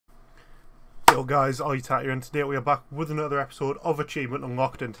Yo guys, Ollie here, and today we are back with another episode of Achievement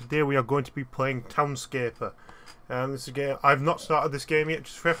Unlocked, and today we are going to be playing Townscaper. This is a game, I've not started this game yet,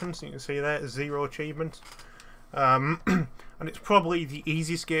 just for reference, you can see there, 0 achievements. And it's probably the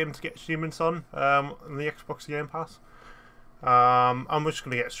easiest game to get achievements on the Xbox Game Pass. I'm just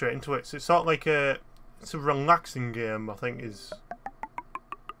going to get straight into it. So it's sort of like it's a relaxing game, I think is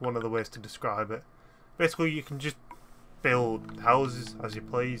one of the ways to describe it. Basically you can just build houses as you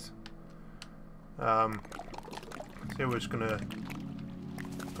please. So we're just gonna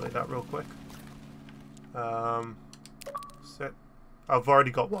play that real quick. Set. I've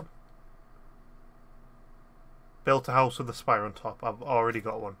already got one. Built a house with a spire on top. I've already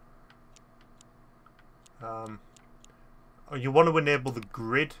got one. You want to enable the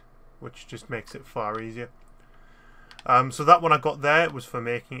grid, which just makes it far easier. So that one I got there was for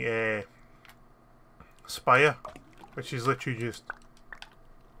making a spire, which is literally just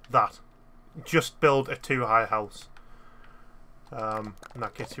that. Just build a 2-high house, and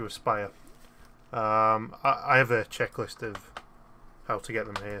that gets you a spire. I have a checklist of how to get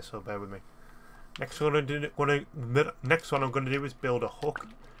them here, so bear with me. Next one I'm going to do is build a hook. I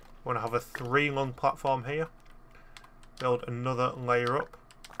want to have a 3-long platform here. Build another layer up.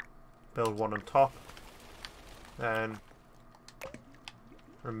 Build one on top. Then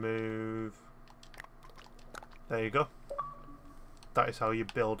remove. There you go. That is how you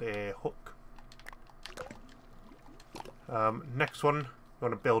build a hook. Next one, you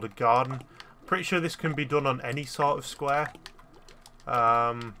want to build a garden. Pretty sure this can be done on any sort of square.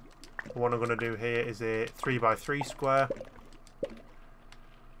 The one I'm going to do here is a 3x3 square.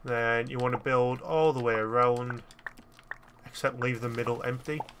 Then you want to build all the way around, except leave the middle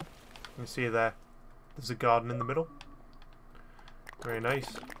empty. You can see there, there's a garden in the middle. Very nice.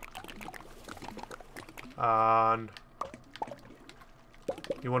 And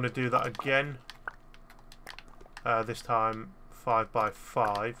you want to do that again. This time 5x5.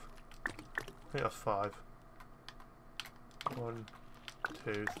 I think that's 5. 1,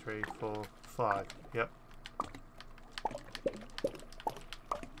 2, 3, 4, 5. Yep.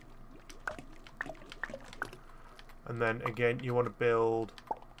 And then again you want to build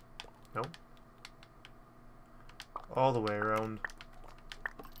all the way around.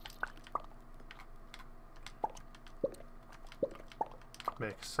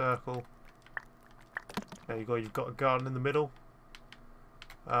 Make a circle. There you go, you've got a garden in the middle.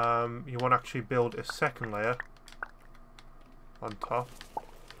 You want to actually build a second layer on top.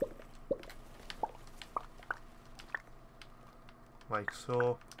 Like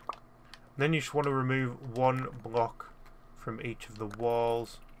so. And then you just want to remove one block from each of the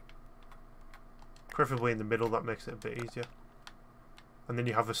walls. Preferably in the middle, that makes it a bit easier. And then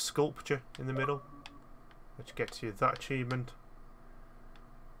you have a sculpture in the middle, which gets you that achievement.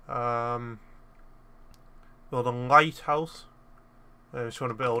 Build a lighthouse. I just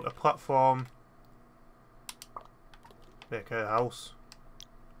want to build a platform, make a house,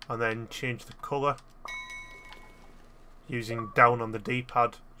 and then change the colour. Using down on the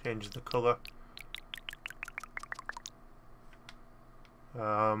D-pad, change the colour.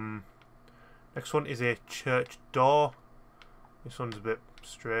 Next one is a church door. This one's a bit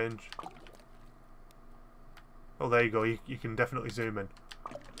strange. Oh, there you go. You can definitely zoom in.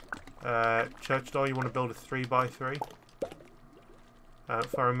 Church door, you want to build a 3x3.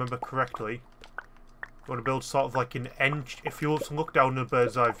 If I remember correctly, you want to build sort of like an N. If you look down in a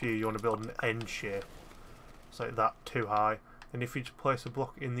bird's eye view, you want to build an N shape. It's like that, too high. And if you just place a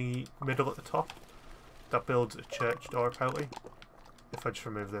block in the middle at the top, that builds a church door apparently. If I just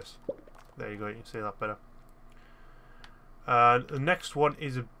remove this, there you go. You can see that better. The next one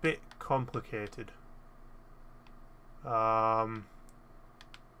is a bit complicated.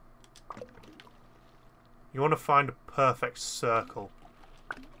 You want to find a perfect circle.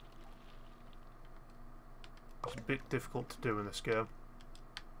 It's a bit difficult to do in this game.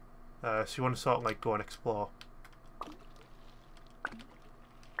 So you want to sort of like go and explore.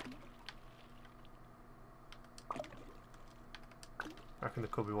 I reckon there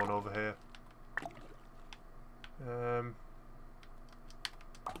could be one over here.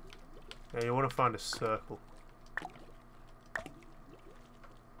 Yeah, you want to find a circle.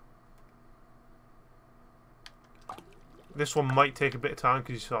 This one might take a bit of time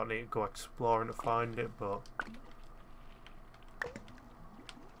because you sort of need to go exploring to find it, but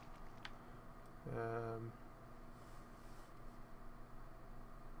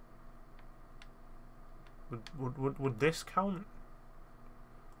would this count?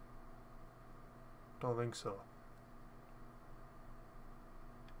 Don't think so.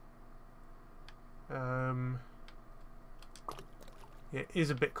 It is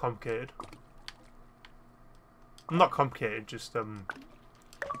a bit complicated. not complicated, just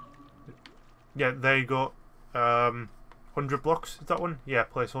yeah, there you go. 100 blocks, is that one? Yeah,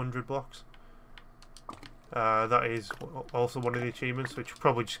 place 100 blocks. That is also one of the achievements, which you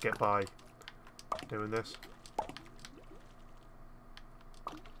probably just get by doing this.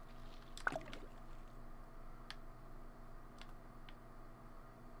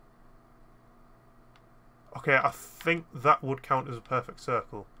 Okay, I think that would count as a perfect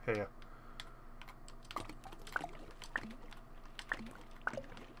circle here.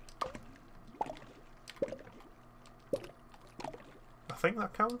 I think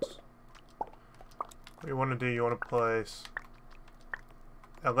that counts. What you want to do, you want to place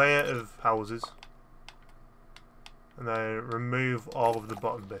a layer of houses and then remove all of the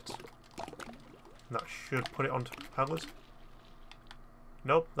bottom bits. And that should put it onto pillars.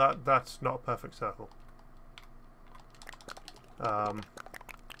 Nope, that's not a perfect circle.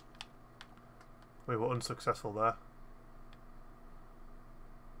 We were unsuccessful there.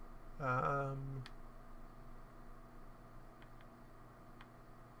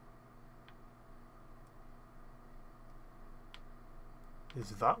 Is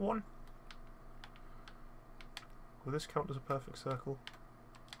that one? Will this count as a perfect circle?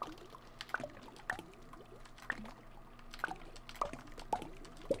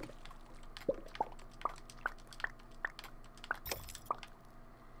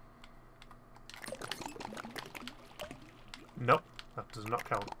 Nope, that does not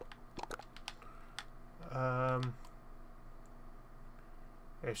count.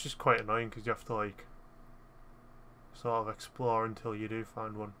 It's just quite annoying because you have to like sort of explore until you do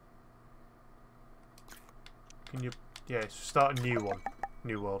find one. Can you? Yeah, start a new one,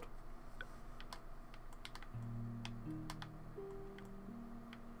 new world.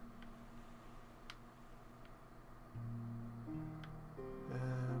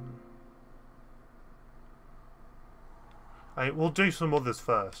 We'll do some others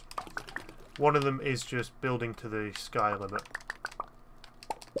first. One of them is just building to the sky limit.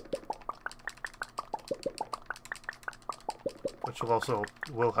 Which will also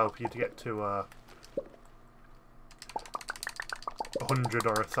help you to get to 100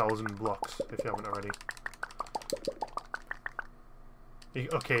 or 1,000 blocks if you haven't already.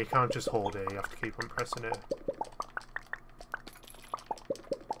 Okay, you can't just hold it, you have to keep on pressing it.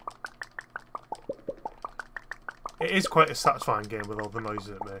 It is quite a satisfying game with all the noises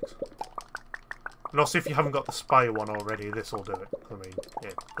it makes. And also, if you haven't got the Spire one already, this will do it. I mean, yeah,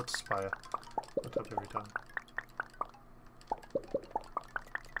 put Spire on top every time.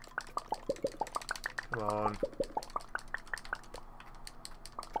 Come on.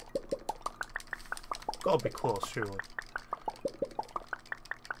 Gotta be close, surely.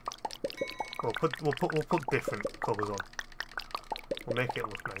 We'll put different colours on. We'll make it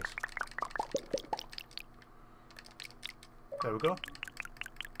look nice. There we go.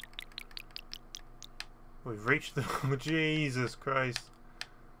 We've reached the... Jesus Christ.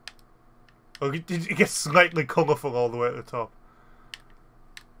 Oh, it gets slightly colourful all the way at the top.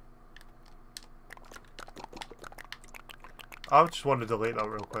 I just want to delete that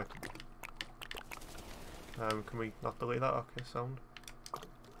real quick. Can we not delete that? Okay, sound.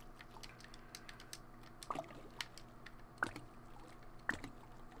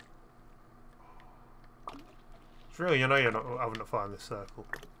 It's really, you know, you're not having to find this circle.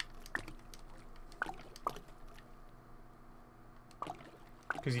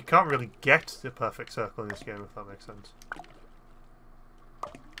 Because you can't really get the perfect circle in this game, if that makes sense.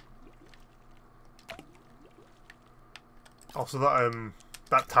 Also,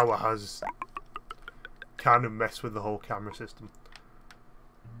 that tower has kind of messed with the whole camera system.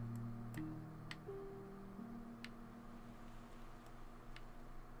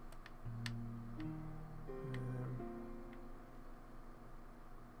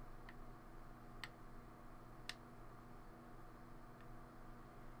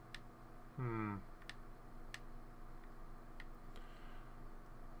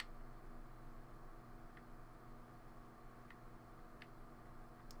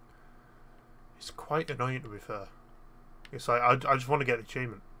 It's quite annoying, to be fair. It's like, I just want to get the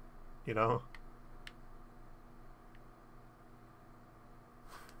achievement, you know?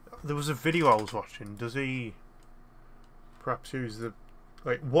 There was a video I was watching. Does he perhaps use the...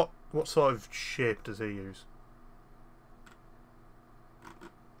 Like, what sort of shape does he use?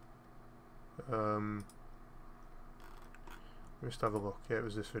 Just have a look. Yeah, it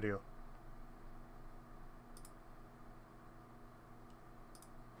was this video.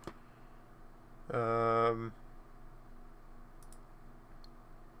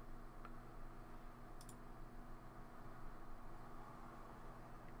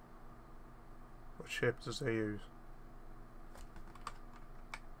 What shape does he use?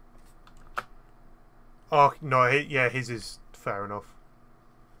 Oh, no, yeah, his is fair enough.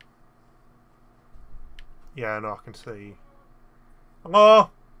 Yeah, no, I can see. Oh!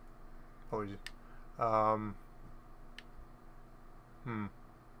 Apologies. Hmm.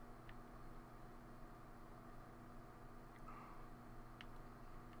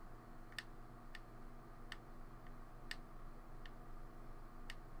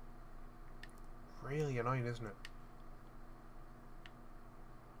 Really annoying, isn't it?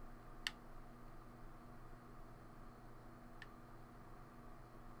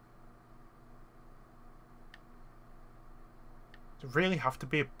 Does it really have to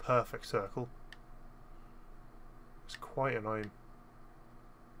be a perfect circle? It's quite annoying.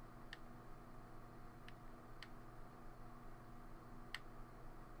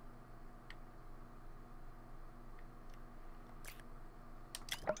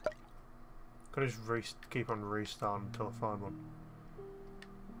 Gotta just keep on restarting until I find one.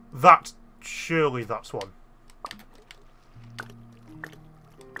 Surely that's one.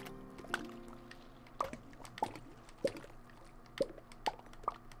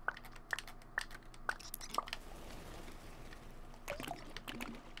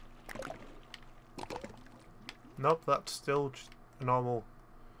 Nope, that's still just a normal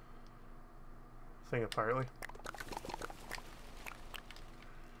thing apparently.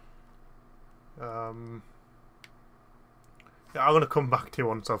 Yeah, I'm gonna come back to you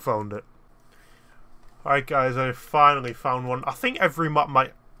once I've found it. Alright guys, I finally found one. I think every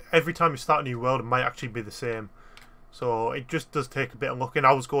time you start a new world it might actually be the same. So it just does take a bit of looking.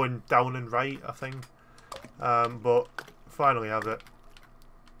 I was going down and right, I think. But finally have it.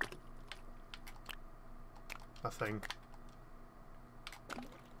 I think.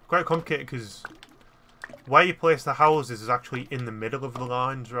 Quite complicated because where you place the houses is actually in the middle of the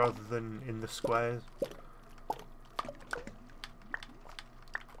lines rather than in the squares.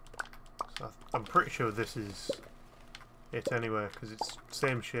 So I'm pretty sure this is it anyway because it's the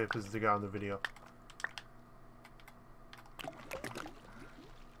same shape as the guy in the video.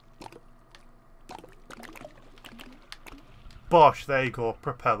 Bosh, there you go,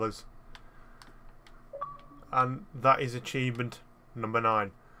 propellers. And that is achievement number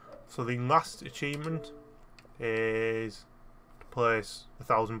 9. So the last achievement is to place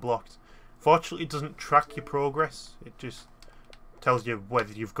 1,000 blocks. Fortunately, it doesn't track your progress. It just tells you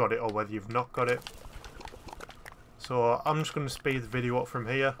whether you've got it or whether you've not got it. So I'm just going to speed the video up from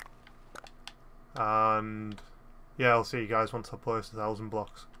here. And yeah, I'll see you guys once I place 1,000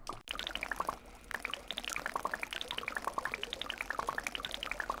 blocks.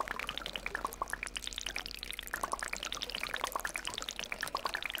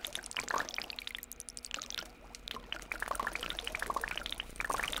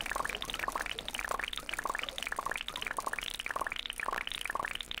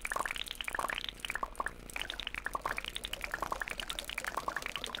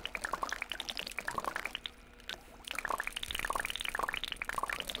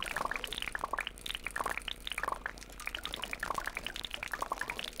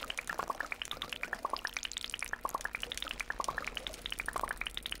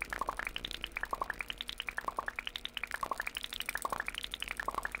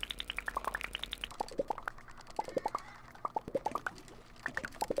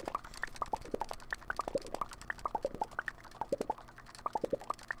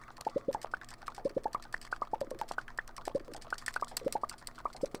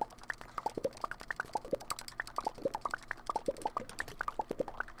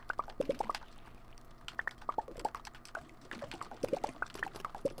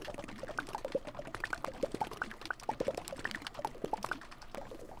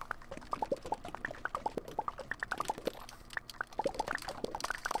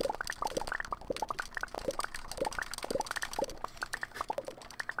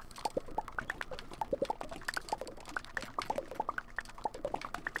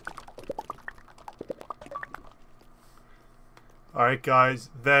 Alright guys,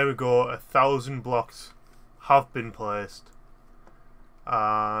 there we go, 1,000 blocks have been placed.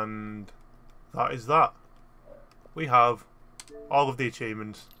 And that is that. We have all of the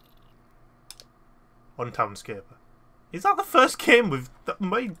achievements on Townscaper. Is that the first game we've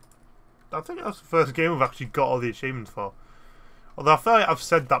made? I think that's the first game we've actually got all the achievements for. Although I feel like I've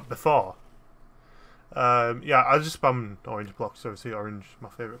said that before. Yeah, I just spam orange blocks, so see orange, my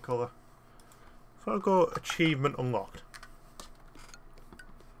favourite colour. So I'll go achievement unlocked.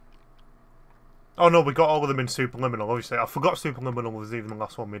 Oh no, we got all of them in Superliminal, obviously. I forgot Superliminal was even the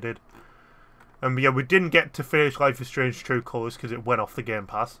last one we did. Yeah, we didn't get to finish Life is Strange True Colours because it went off the Game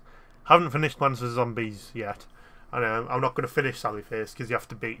Pass. Haven't finished Plants vs Zombies yet. And I'm not going to finish Sally Face because you have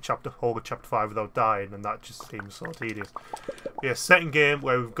to beat whole chapter 5 without dying, and that just seems so tedious. But yeah, second game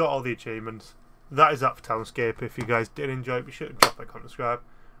where we've got all the achievements. That is that for Townscaper. If you guys did enjoy it, be sure to drop a like, comment, subscribe,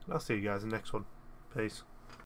 and I'll see you guys in the next one. Peace.